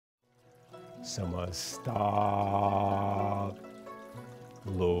samasta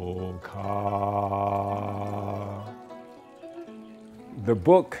loka. The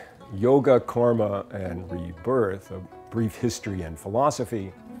book Yoga, Karma, and Rebirth, A Brief History and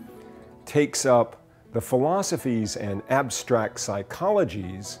Philosophy, takes up the philosophies and abstract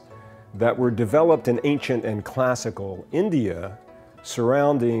psychologies that were developed in ancient and classical India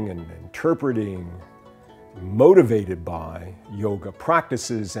surrounding and interpreting, motivated by yoga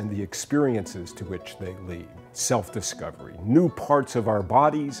practices and the experiences to which they lead. Self-discovery, new parts of our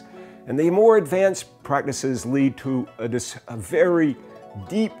bodies, and the more advanced practices lead to a very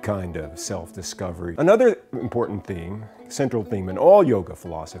deep kind of self-discovery. Another important theme, central theme in all yoga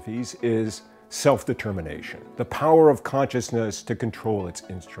philosophies is self-determination, the power of consciousness to control its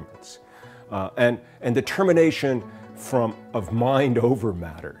instruments, and determination of mind over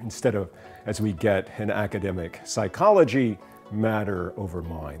matter, instead of, as we get in academic psychology, matter over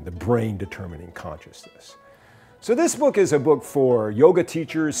mind, the brain determining consciousness. So this book is a book for yoga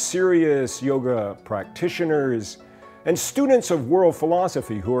teachers, serious yoga practitioners, and students of world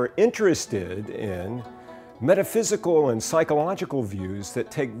philosophy who are interested in metaphysical and psychological views that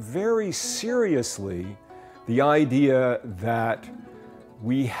take very seriously the idea that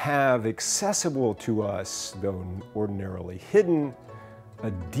we have accessible to us, though ordinarily hidden,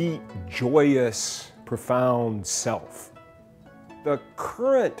 a deep, joyous, profound self. The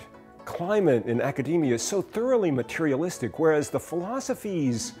current climate in academia is so thoroughly materialistic, whereas the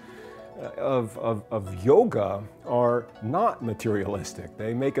philosophies of yoga are not materialistic.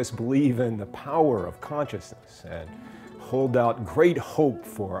 They make us believe in the power of consciousness and hold out great hope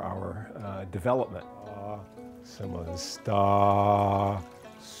for our development. Samasta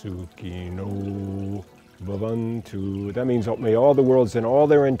Sukhino Bhavantu. That means may all the worlds in all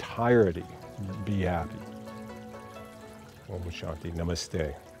their entirety be happy. Om Shanti.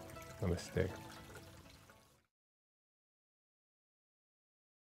 Namaste. Namaste.